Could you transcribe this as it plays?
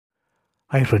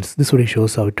Hi friends, this video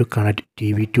shows how to connect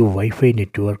TV to Wi-Fi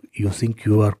network using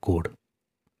QR code.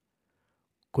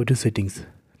 Go to settings,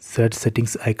 search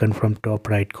settings icon from top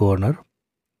right corner.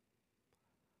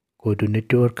 Go to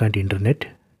network and internet.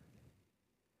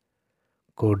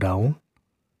 Go down.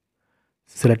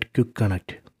 Select quick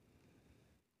connect.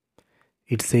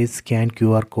 It says scan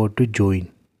QR code to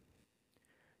join.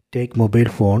 Take mobile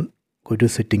phone, go to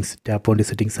settings, tap on the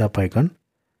settings app icon.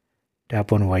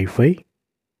 Tap on Wi-Fi.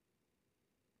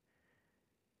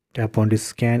 Tap on the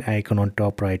scan icon on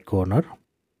top right corner.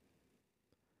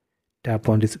 Tap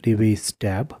on this device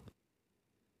tab.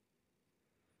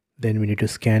 Then we need to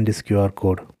scan this QR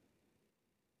code.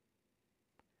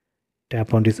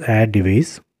 Tap on this add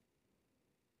device.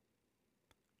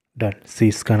 Done. See,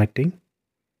 it's connecting.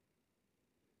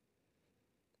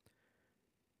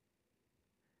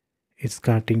 It's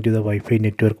connecting to the Wi-Fi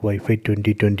network Wi-Fi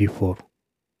 2024.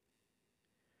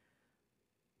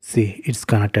 See, it's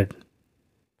connected.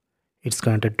 It's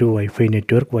connected to Wi-Fi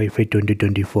network Wi-Fi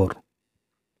 2024.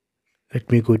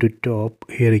 Let me go to top.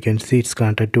 Here you can see it's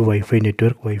connected to Wi-Fi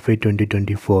network Wi-Fi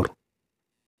 2024.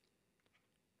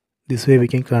 This way we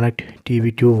can connect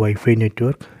TV to Wi-Fi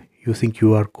network using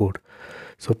QR code.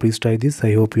 So please try this.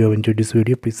 I hope you have enjoyed this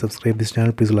video. Please subscribe this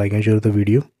channel. Please like and share the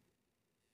video.